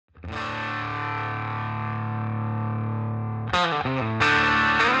Welcome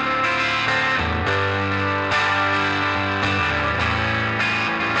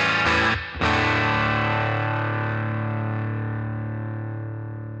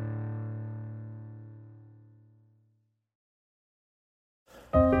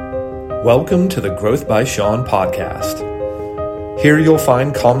to the Growth by Sean podcast. Here you'll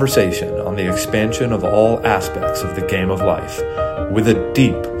find conversation on the expansion of all aspects of the game of life, with a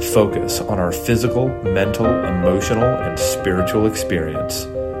deep focus on our physical, mental, emotional, and spiritual experience.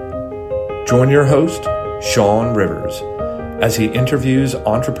 Join your host, Sean Rivers, as he interviews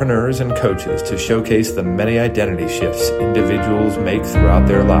entrepreneurs and coaches to showcase the many identity shifts individuals make throughout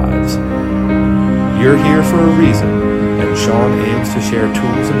their lives. You're here for a reason, and Sean aims to share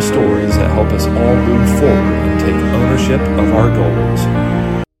tools and stories that help us all move forward and take ownership of our goals.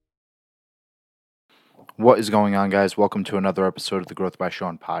 What is going on, guys? Welcome to another episode of the Growth by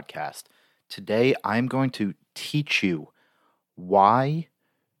Sean podcast. Today, I'm going to teach you why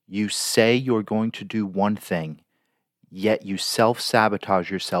you say you're going to do one thing, yet you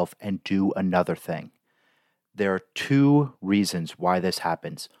self-sabotage yourself and do another thing. There are two reasons why this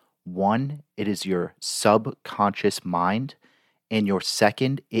happens. One, it is your subconscious mind, and your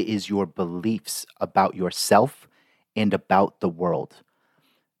second, it is your beliefs about yourself and about the world.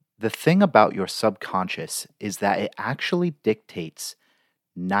 The thing about your subconscious is that it actually dictates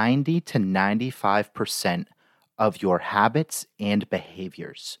 90 to 95% of your habits and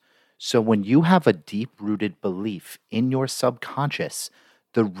behaviors. So when you have a deep-rooted belief in your subconscious,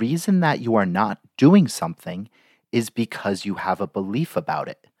 the reason that you are not doing something is because you have a belief about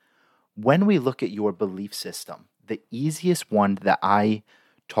it. When we look at your belief system, the easiest one that I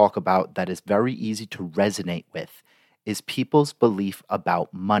talk about that is very easy to resonate with is people's belief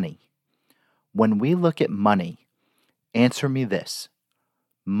about money. When we look at money, answer me this: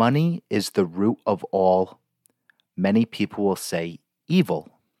 money is the root of all, many people will say, evil.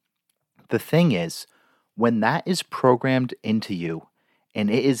 The thing is, when that is programmed into you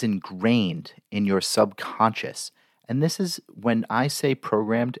and it is ingrained in your subconscious, and this is when I say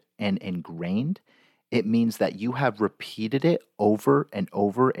programmed and ingrained, it means that you have repeated it over and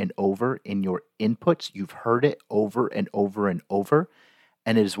over and over in your inputs. You've heard it over and over and over.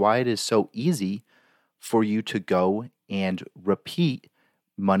 And it is why it is so easy for you to go and repeat,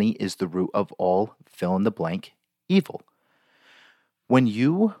 money is the root of all, fill in the blank, evil. When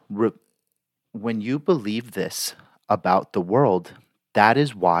you believe this about the world, that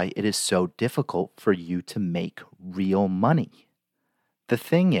is why it is so difficult for you to make real money. The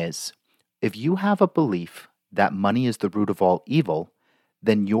thing is, if you have a belief that money is the root of all evil,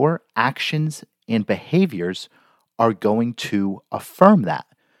 then your actions and behaviors are going to affirm that.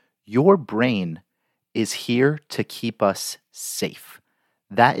 Your brain is here to keep us safe.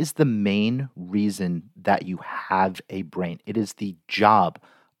 That is the main reason that you have a brain. It is the job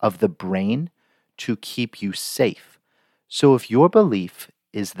of the brain to keep you safe. So if your belief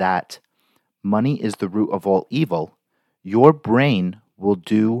is that money is the root of all evil, your brain will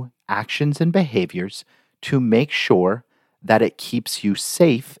do actions and behaviors to make sure that it keeps you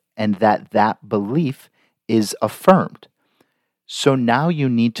safe and that that belief is affirmed. So now you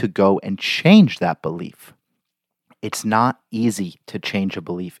need to go and change that belief. It's not easy to change a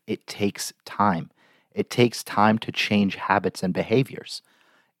belief. It takes time. It takes time to change habits and behaviors.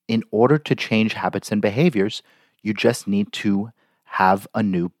 In order to change habits and behaviors, you just need to have a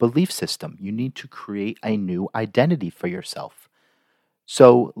new belief system. You need to create a new identity for yourself.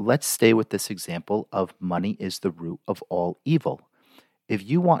 So let's stay with this example of money is the root of all evil. If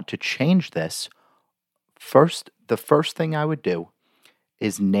you want to change this, the first thing I would do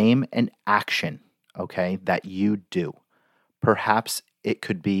is name an action, okay, that you do. Perhaps it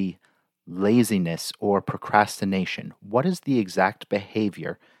could be laziness or procrastination. What is the exact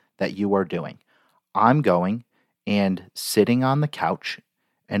behavior that you are doing? I'm going and sitting on the couch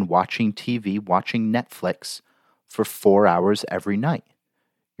and watching TV, watching Netflix for 4 hours every night.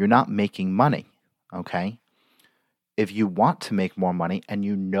 You're not making money, okay? If you want to make more money and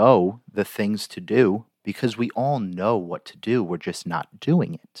you know the things to do, because we all know what to do, we're just not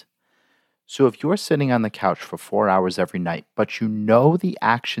doing it. So if you're sitting on the couch for 4 hours every night, but you know the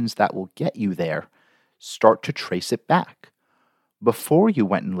actions that will get you there, start to trace it back. Before you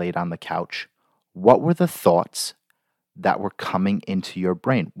went and laid on the couch, what were the thoughts that were coming into your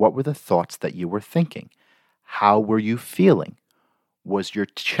brain? What were the thoughts that you were thinking? How were you feeling? Was your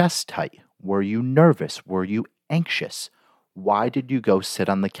chest tight? Were you nervous? Were you anxious? Why did you go sit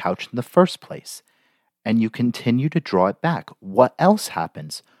on the couch in the first place? And you continue to draw it back. What else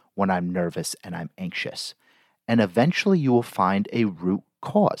happens when I'm nervous and I'm anxious? And eventually you will find a root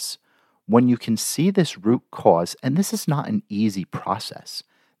cause. When you can see this root cause, and this is not an easy process,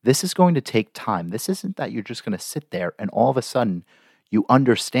 this is going to take time. This isn't that you're just going to sit there and all of a sudden you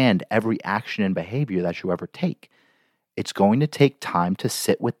understand every action and behavior that you ever take. It's going to take time to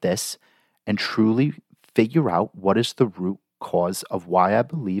sit with this and truly figure out what is the root cause of why I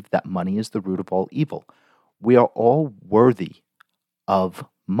believe that money is the root of all evil. We are all worthy of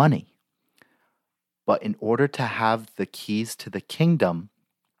money. But in order to have the keys to the kingdom,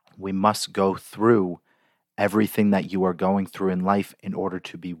 we must go through everything that you are going through in life in order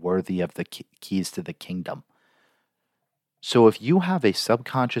to be worthy of the keys to the kingdom. So if you have a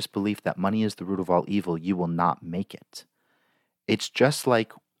subconscious belief that money is the root of all evil, you will not make it. It's just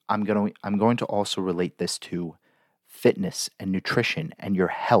like I'm going to also relate this to fitness and nutrition and your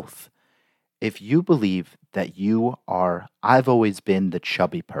health. If you believe that I've always been the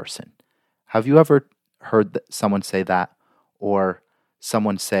chubby person. Have you ever heard someone say that? Or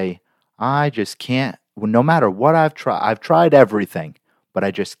someone say, I just can't, no matter what I've tried everything, but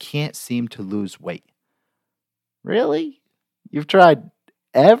I just can't seem to lose weight. Really? You've tried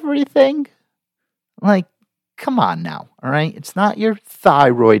everything? Like, come on now, all right? It's not your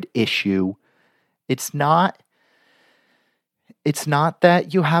thyroid issue. It's not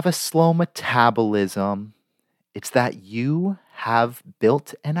that you have a slow metabolism. It's that you have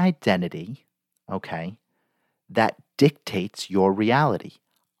built an identity, okay, that dictates your reality.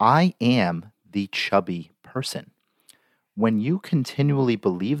 I am the chubby person. When you continually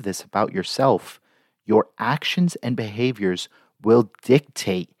believe this about yourself, your actions and behaviors will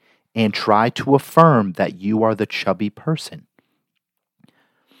dictate and try to affirm that you are the chubby person.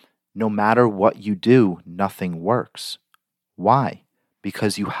 No matter what you do, nothing works. Why?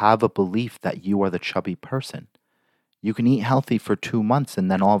 Because you have a belief that you are the chubby person. You can eat healthy for 2 months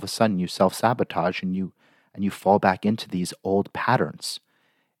and then all of a sudden you self-sabotage and you fall back into these old patterns.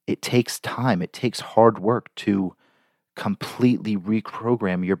 It takes time. It takes hard work to completely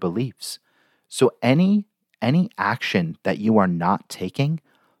reprogram your beliefs. So any action that you are not taking,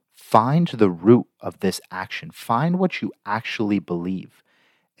 find the root of this action. Find what you actually believe.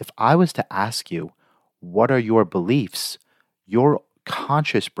 If I was to ask you, what are your beliefs? Your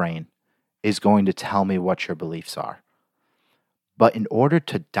conscious brain is going to tell me what your beliefs are. But in order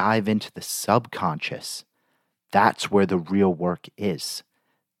to dive into the subconscious, that's where the real work is.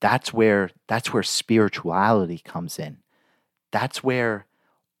 That's where spirituality comes in. That's where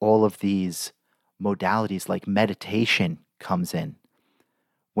all of these modalities like meditation comes in.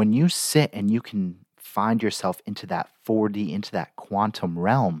 When you sit and you can find yourself into that 4D, into that quantum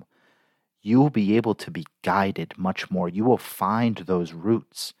realm, you will be able to be guided much more. You will find those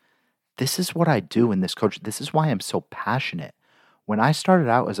roots. This is what I do in this coach. This is why I'm so passionate. When I started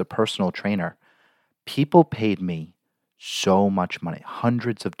out as a personal trainer, people paid me so much money,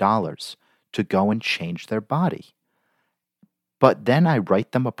 hundreds of dollars, to go and change their body. But then I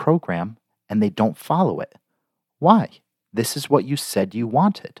write them a program and they don't follow it. Why? This is what you said you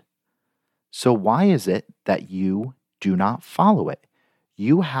wanted. So why is it that you do not follow it?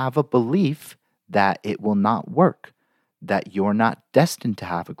 You have a belief that it will not work, that you're not destined to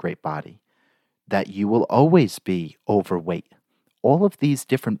have a great body, that you will always be overweight. All of these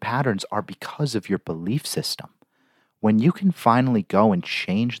different patterns are because of your belief system. When you can finally go and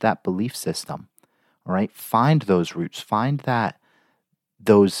change that belief system, all right, find those roots, find that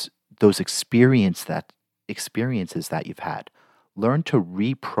those experiences that you've had. Learn to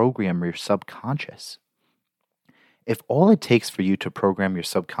reprogram your subconscious. If all it takes for you to program your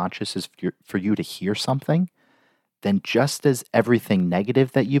subconscious is for you to hear something, then just as everything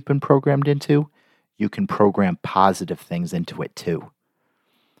negative that you've been programmed into, you can program positive things into it too.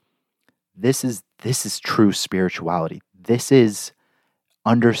 This is true spirituality. This is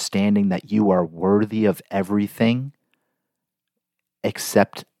understanding that you are worthy of everything,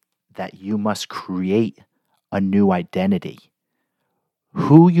 except that you must create a new identity.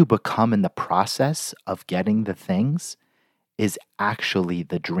 Who you become in the process of getting the things is actually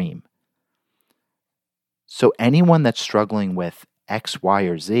the dream. So anyone that's struggling with X, Y,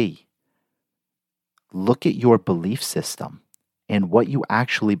 or Z, look at your belief system and what you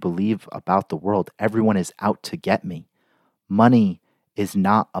actually believe about the world. Everyone is out to get me. Money is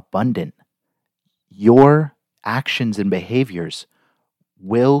not abundant. Your actions and behaviors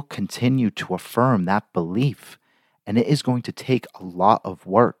will continue to affirm that belief. And it is going to take a lot of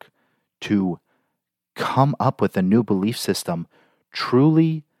work to come up with a new belief system,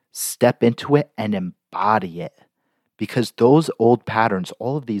 truly step into it and embody it. Because those old patterns,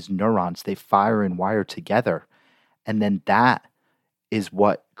 all of these neurons, they fire and wire together. And then that is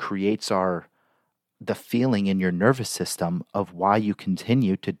what creates our the feeling in your nervous system of why you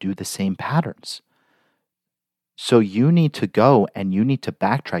continue to do the same patterns. So you need to go and you need to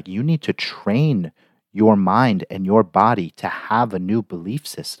backtrack. You need to train your mind and your body to have a new belief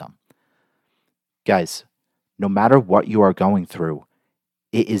system. Guys, no matter what you are going through,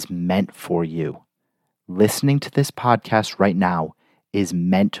 it is meant for you. Listening to this podcast right now is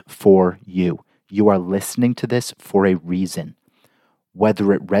meant for you. You are listening to this for a reason.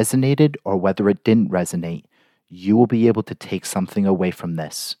 Whether it resonated or whether it didn't resonate, you will be able to take something away from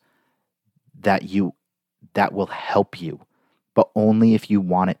this that will help you, but only if you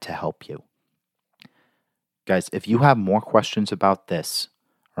want it to help you. Guys, if you have more questions about this,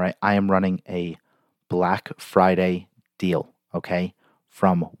 all right, I am running a Black Friday deal, okay?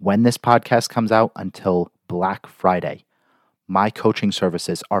 From when this podcast comes out until Black Friday, my coaching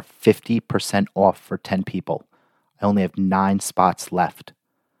services are 50% off for 10 people. I only have 9 spots left.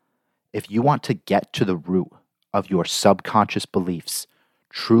 If you want to get to the root of your subconscious beliefs,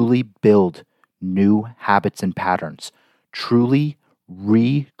 truly build new habits and patterns, truly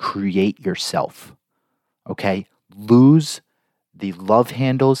recreate yourself, okay? Lose the love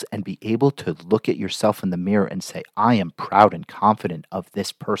handles and be able to look at yourself in the mirror and say, I am proud and confident of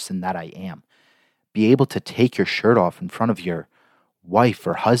this person that I am. Be able to take your shirt off in front of your wife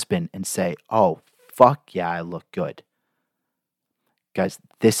or husband and say, oh, fuck yeah, I look good. Guys,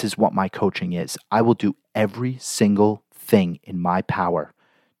 this is what my coaching is. I will do every single thing in my power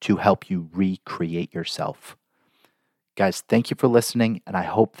to help you recreate yourself. Guys, thank you for listening, and I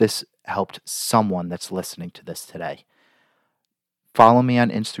hope this helped someone that's listening to this today. Follow me on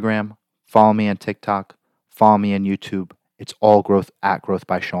Instagram, follow me on TikTok, follow me on YouTube. It's all growth at Growth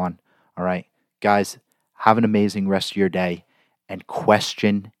by Sean. All right, guys, have an amazing rest of your day and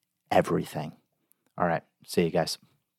question everything. All right, see you guys.